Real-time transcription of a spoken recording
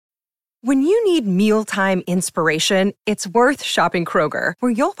When you need mealtime inspiration, it's worth shopping Kroger,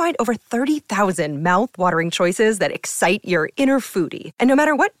 where you'll find over 30,000 mouth-watering choices that excite your inner foodie. And no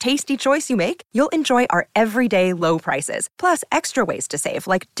matter what tasty choice you make, you'll enjoy our everyday low prices, plus extra ways to save,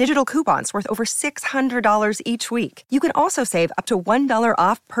 like digital coupons worth over $600 each week. You can also save up to $1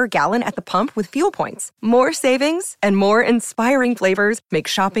 off per gallon at the pump with fuel points. More savings and more inspiring flavors make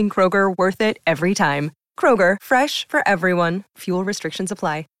shopping Kroger worth it every time. Kroger, fresh for everyone. Fuel restrictions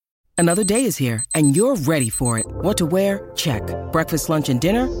apply. Another day is here, and you're ready for it. What to wear? Check. Breakfast, lunch, and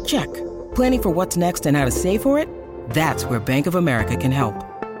dinner? Check. Planning for what's next and how to save for it? That's where Bank of America can help.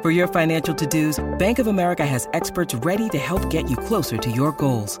 For your financial to-dos, Bank of America has experts ready to help get you closer to your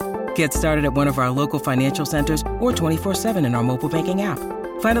goals. Get started at one of our local financial centers or 24/7 in our mobile banking app.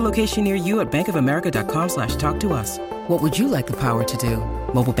 Find a location near you at bankofamerica.com/talktous. What would you like the power to do?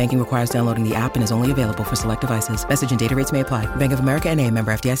 Mobile banking requires downloading the app and is only available for select devices. Message and data rates may apply. Bank of America N.A.,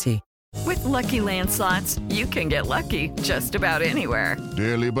 member FDIC. With Lucky Land Slots, you can get lucky just about anywhere.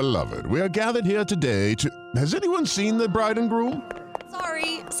 Dearly beloved, we are gathered here today to... Has anyone seen the bride and groom?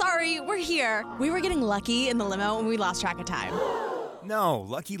 Sorry, we're here. We were getting lucky in the limo and we lost track of time. No,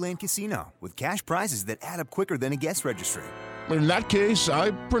 Lucky Land Casino, with cash prizes that add up quicker than a guest registry. In that case,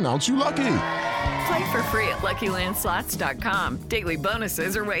 I pronounce you lucky. Play for free at LuckyLandSlots.com. Daily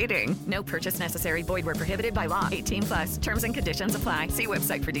bonuses are waiting. No purchase necessary. Void where prohibited by law. 18+. Terms and conditions apply. See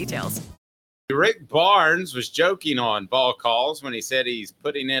website for details. Rick Barnes was joking on ball calls when he said he's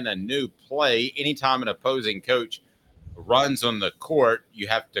putting in a new play. Anytime an opposing coach runs on the court, you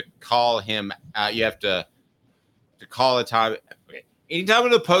have to call him out. You have to call a time. Okay. Anytime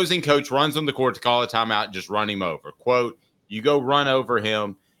an opposing coach runs on the court, to call a timeout, just run him over. Quote, you go run over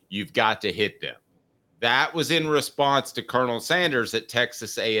him, you've got to hit them. That was in response to Colonel Sanders at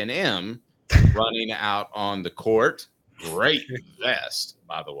Texas A&M running out on the court. Great vest,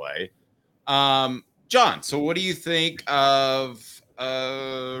 by the way. John, so what do you think of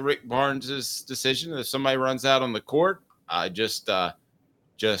Rick Barnes's decision? If somebody runs out on the court, just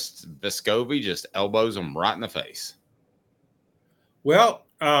Vescovi just elbows them right in the face. Well,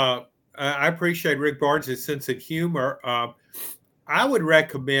 I appreciate Rick Barnes' sense of humor. I would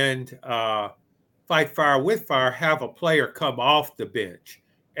recommend fight fire with fire, have a player come off the bench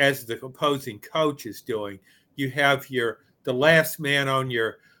as the opposing coach is doing. You have the last man on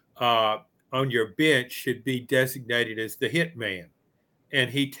your bench should be designated as the hit man, and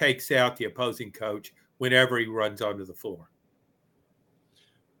he takes out the opposing coach whenever he runs onto the floor.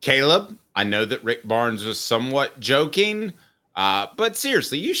 Caleb, I know that Rick Barnes was somewhat joking, but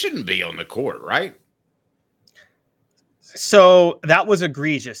seriously, you shouldn't be on the court, right? So that was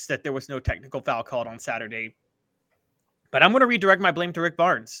egregious that there was no technical foul called on Saturday. But I'm going to redirect my blame to Rick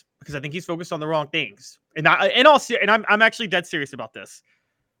Barnes because I think he's focused on the wrong things. And I'm actually dead serious about this.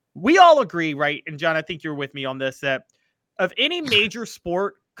 We all agree, right? And John, I think you're with me on this, that of any major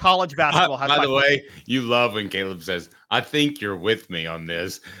sport, college basketball has. By the way, you love when Caleb says, I think you're with me on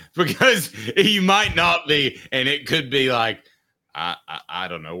this, because you might not be. And it could be like, I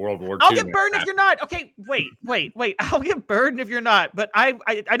don't know, World War II. I'll get burned if you're not. Okay, wait. I'll get burned if you're not. But I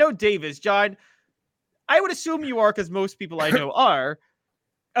know Dave is. John, I would assume you are, because most people I know are.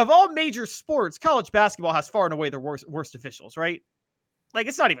 Of all major sports, college basketball has far and away the worst officials, right? Like,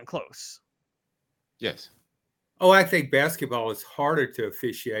 it's not even close. Yes. Oh, I think basketball is harder to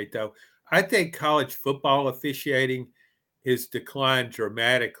officiate, though. I think college football officiating has declined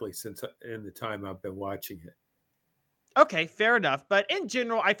dramatically since in the time I've been watching it. Okay, fair enough. But in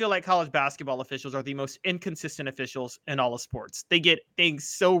general, I feel like college basketball officials are the most inconsistent officials in all of sports. They get things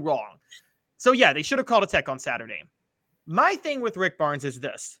so wrong. So yeah, they should have called a tech on Saturday. My thing with Rick Barnes is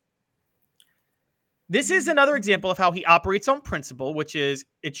this. This is another example of how he operates on principle, which is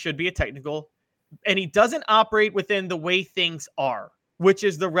it should be a technical, and he doesn't operate within the way things are, which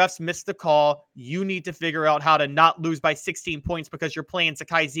is the refs missed the call. You need to figure out how to not lose by 16 points because you're playing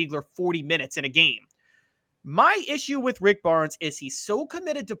Sakai Ziegler 40 minutes in a game. My issue with Rick Barnes is he's so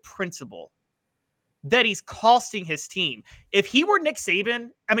committed to principle that he's costing his team. If he were Nick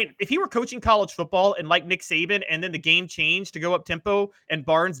Saban, if he were coaching college football and like Nick Saban, and then the game changed to go up tempo and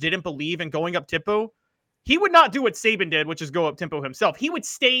Barnes didn't believe in going up tempo, he would not do what Saban did, which is go up tempo himself. He would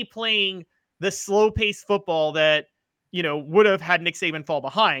stay playing the slow paced football that, would have had Nick Saban fall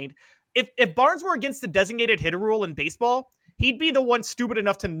behind. If Barnes were against the designated hitter rule in baseball, he'd be the one stupid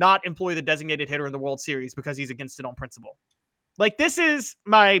enough to not employ the designated hitter in the World Series because he's against it on principle. Like, this is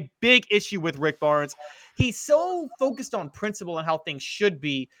my big issue with Rick Barnes. He's so focused on principle and how things should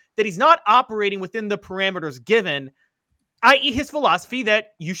be that he's not operating within the parameters given, i.e. his philosophy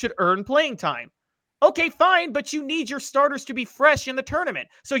that you should earn playing time. Okay, fine, but you need your starters to be fresh in the tournament.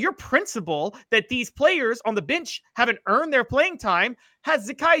 So your principle that these players on the bench haven't earned their playing time has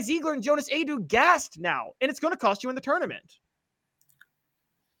Zakai Ziegler and Jonas Adu gassed now, and it's going to cost you in the tournament.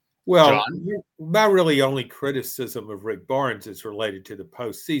 Well, my really only criticism of Rick Barnes is related to the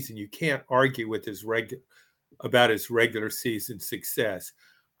postseason. You can't argue with about his regular season success.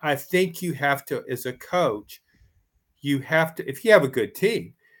 I think you have to, as a coach, if you have a good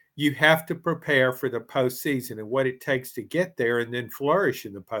team, you have to prepare for the postseason and what it takes to get there and then flourish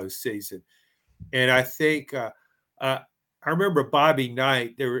in the postseason. And I think I remember Bobby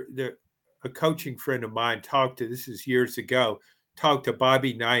Knight, a coaching friend of mine this is years ago, talked to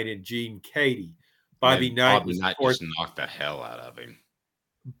Bobby Knight and Gene Cady. Bobby Knight just knocked the hell out of him.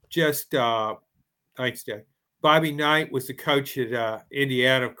 Thanks, Dave. Bobby Knight was the coach at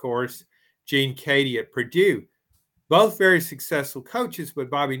Indiana, of course. Gene Cady at Purdue. Both very successful coaches, but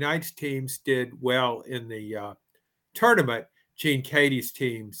Bobby Knight's teams did well in the tournament. Gene Cady's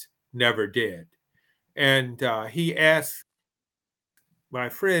teams never did. And my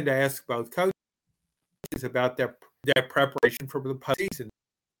friend asked both coaches about their preparation for the postseason,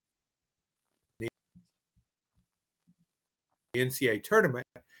 the NCAA tournament.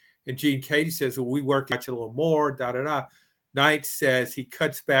 And Gene Cady says, well, we work out a little more, da-da-da. Knight says he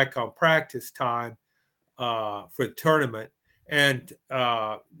cuts back on practice time for the tournament, and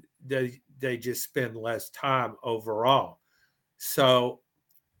they just spend less time overall. So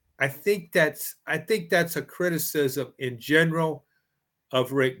I think that's a criticism in general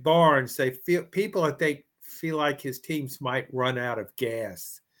of Rick Barnes. People feel like his teams might run out of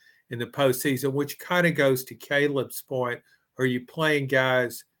gas in the postseason, which kind of goes to Caleb's point. Are you playing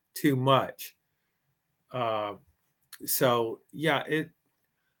guys too much? So yeah,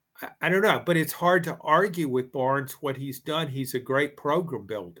 I don't know, but it's hard to argue with Barnes what he's done. He's a great program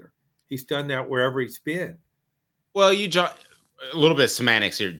builder. He's done that wherever he's been. Well, a little bit of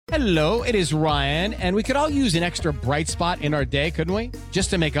semantics here. Hello, it is Ryan, and we could all use an extra bright spot in our day, couldn't we?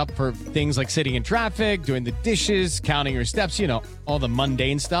 Just to make up for things like sitting in traffic, doing the dishes, counting your steps, all the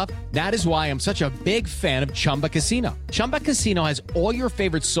mundane stuff. That is why I'm such a big fan of Chumba Casino. Chumba Casino has all your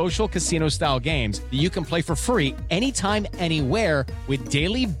favorite social casino-style games that you can play for free anytime, anywhere with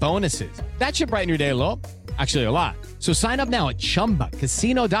daily bonuses. That should brighten your day a little. Actually, a lot. So sign up now at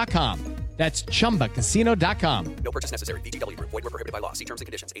ChumbaCasino.com. That's ChumbaCasino.com. No purchase necessary. VGW Group. Void where prohibited by law. See terms and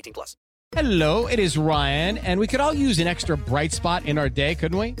conditions. 18+. Hello, it is Ryan, and we could all use an extra bright spot in our day,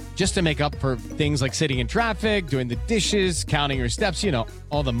 couldn't we? Just to make up for things like sitting in traffic, doing the dishes, counting your steps,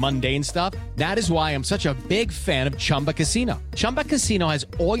 all the mundane stuff. That is why I'm such a big fan of Chumba Casino. Chumba Casino has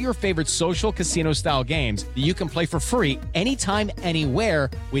all your favorite social casino-style games that you can play for free anytime,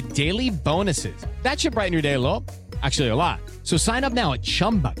 anywhere with daily bonuses. That should brighten your day a little. Actually, a lot. So sign up now at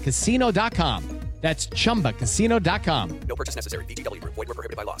ChumbaCasino.com. That's ChumbaCasino.com. No purchase necessary. VGW Group. Void where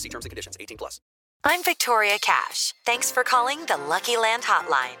prohibited by law. See terms and conditions. 18+. I'm Victoria Cash. Thanks for calling the Lucky Land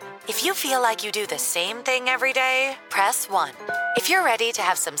Hotline. If you feel like you do the same thing every day, press 1. If you're ready to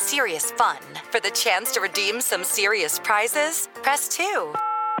have some serious fun for the chance to redeem some serious prizes, press 2.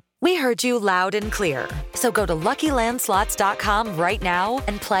 We heard you loud and clear. So go to LuckyLandSlots.com right now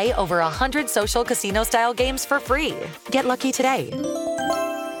and play over 100 social casino-style games for free. Get lucky today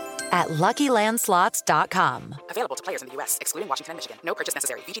at LuckyLandSlots.com. Available to players in the U.S., excluding Washington and Michigan. No purchase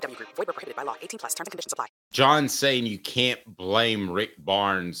necessary. VGW Group. Void where prohibited by law. 18+. Terms and conditions apply. John's saying you can't blame Rick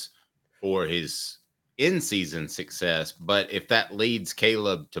Barnes for his in-season success, but if that leads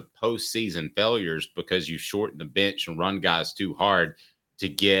Caleb to postseason failures because you shorten the bench and run guys too hard to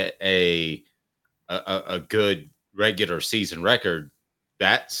get a good regular season record,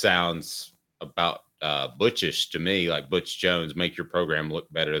 that sounds about Butchish to me, like Butch Jones, make your program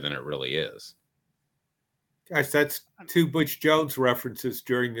look better than it really is. Gosh, that's 2 Butch Jones references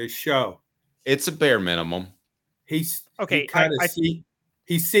during this show. It's a bare minimum. He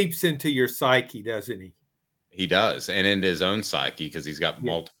seeps into your psyche, doesn't he? He does, and into his own psyche because he's got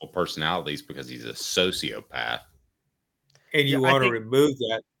multiple personalities because he's a sociopath. And you want to remove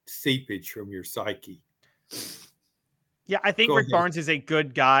that seepage from your psyche. Yeah, I think Rick Barnes is a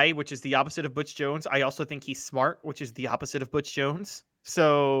good guy, which is the opposite of Butch Jones. I also think he's smart, which is the opposite of Butch Jones.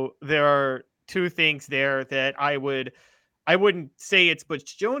 So there are 2 things there that I wouldn't say it's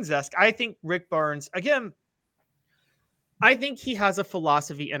Butch Jones-esque. I think Rick Barnes, again, I think he has a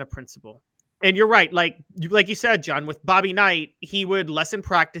philosophy and a principle. And you're right. Like you said, John, with Bobby Knight, he would lessen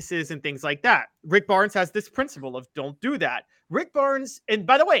practices and things like that. Rick Barnes has this principle of don't do that. Rick Barnes, and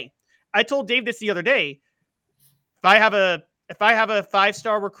by the way, I told Dave this the other day. If I have a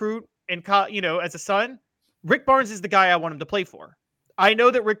 5-star recruit and as a son, Rick Barnes is the guy I want him to play for. I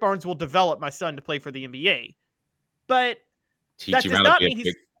know that Rick Barnes will develop my son to play for the NBA, but teach him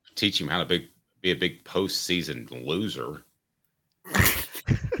how to be a big postseason loser.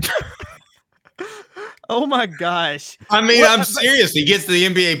 Oh my gosh! I mean, I'm serious. He gets to the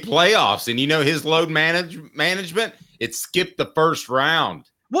NBA playoffs, and his load management. It skipped the first round.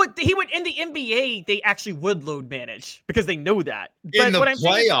 Well, he would in the NBA. They actually would load manage because they know that. But in the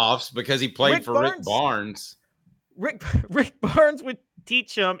playoffs, because he played for Rick Barnes. Rick Barnes would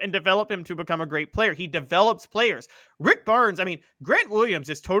teach him and develop him to become a great player. He develops players. Rick Barnes. I mean, Grant Williams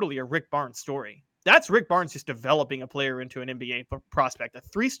is totally a Rick Barnes story. That's Rick Barnes just developing a player into an NBA prospect, a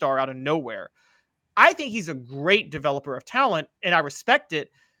 3-star out of nowhere. I think he's a great developer of talent, and I respect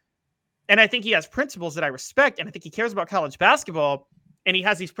it. And I think he has principles that I respect, and I think he cares about college basketball, and he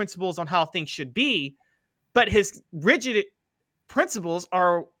has these principles on how things should be. But his rigid principles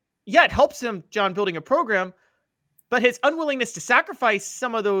are, it helps him, John, building a program, but his unwillingness to sacrifice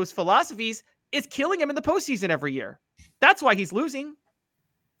some of those philosophies is killing him in the postseason every year. That's why he's losing.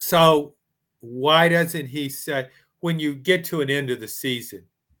 So why doesn't he say, when you get to an end of the season,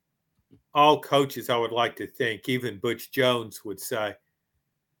 all coaches, I would like to think, even Butch Jones would say,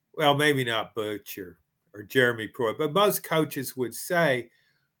 well, maybe not Butch or Jeremy Pruitt, but most coaches would say,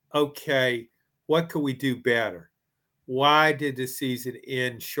 okay, what could we do better? Why did the season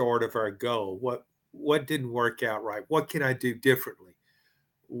end short of our goal? What didn't work out right? What can I do differently?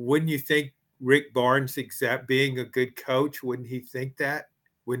 Wouldn't you think Rick Barnes, being a good coach, wouldn't he think that?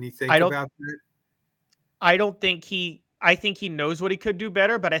 Wouldn't he think about that? I think he knows what he could do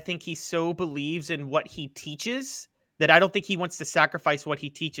better, but I think he so believes in what he teaches that I don't think he wants to sacrifice what he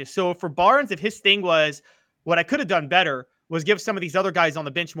teaches. So for Barnes, if his thing was, what I could have done better was give some of these other guys on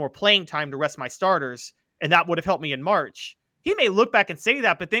the bench more playing time to rest my starters, and that would have helped me in March. He may look back and say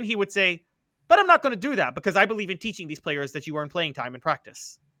that, but then he would say, but I'm not going to do that because I believe in teaching these players that you earn playing time in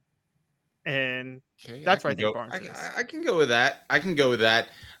practice. And that's where I think Barnes is. I can go with that. I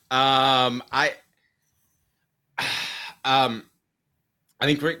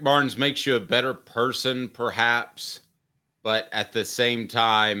think Rick Barnes makes you a better person, perhaps, but at the same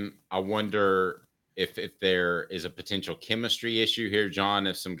time, I wonder if there is a potential chemistry issue here, John.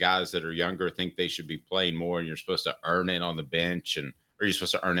 If some guys that are younger think they should be playing more, and you're supposed to earn it on the bench, or you're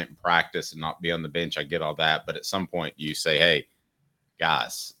supposed to earn it in practice and not be on the bench. I get all that, but at some point, you say, "Hey,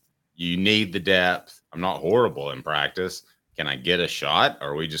 guys, you need the depth. I'm not horrible in practice. Can I get a shot? Or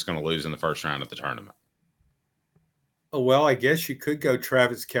are we just going to lose in the first round of the tournament?" Oh, well, I guess you could go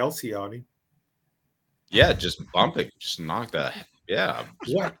Travis Kelce on him. Yeah, just bump it. Just knock that. Yeah.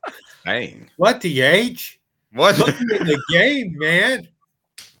 What? Dang. What, the age? What? Look in the game, man.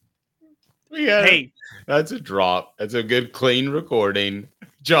 Yeah. Hey, that's a drop. That's a good, clean recording.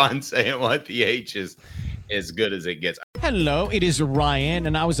 John saying what the H is as good as it gets. Hello, it is Ryan,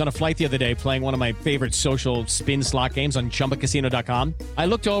 and I was on a flight the other day playing one of my favorite social spin slot games on ChumbaCasino.com. I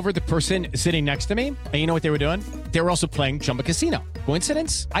looked over the person sitting next to me, and you know what they were doing? They were also playing Chumba Casino.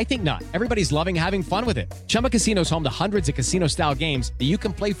 Coincidence? I think not. Everybody's loving having fun with it. Chumba Casino is home to hundreds of casino-style games that you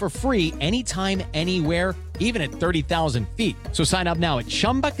can play for free anytime, anywhere, even at 30,000 feet. So sign up now at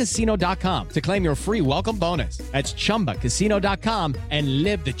ChumbaCasino.com to claim your free welcome bonus. That's ChumbaCasino.com and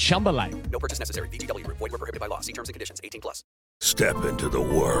live the Chumba life. No purchase necessary. VGW. Void were prohibited by law. See terms and conditions. 18+. Step into the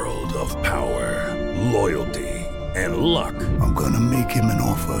world of power, loyalty, and luck. I'm going to make him an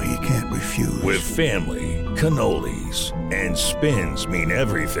offer he can't refuse. With family, cannolis, and spins mean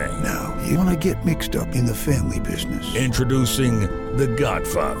everything. Now, you want to get mixed up in the family business. Introducing The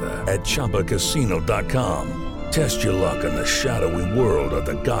Godfather at ChumbaCasino.com. Test your luck in the shadowy world of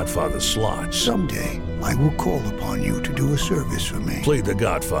The Godfather slot. Someday, I will call upon you to do a service for me. Play The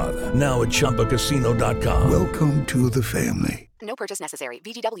Godfather now at ChumbaCasino.com. Welcome to the family. No purchase necessary.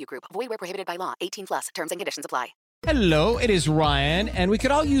 VGW Group. Void where prohibited by law. 18+. Terms and conditions apply. Hello, it is Ryan, and we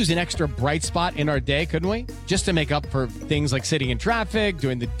could all use an extra bright spot in our day, couldn't we? Just to make up for things like sitting in traffic,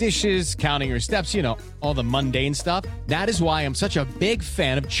 doing the dishes, counting your steps, all the mundane stuff. That is why I'm such a big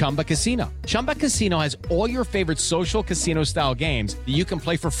fan of Chumba Casino. Chumba Casino has all your favorite social casino-style games that you can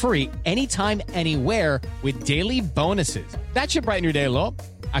play for free anytime, anywhere with daily bonuses. That should brighten your day a little.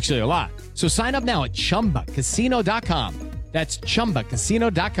 Actually, a lot. So sign up now at ChumbaCasino.com. That's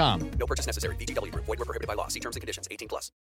ChumbaCasino.com. No purchase necessary. VGW Group. Void where prohibited by law. See terms and conditions. 18+.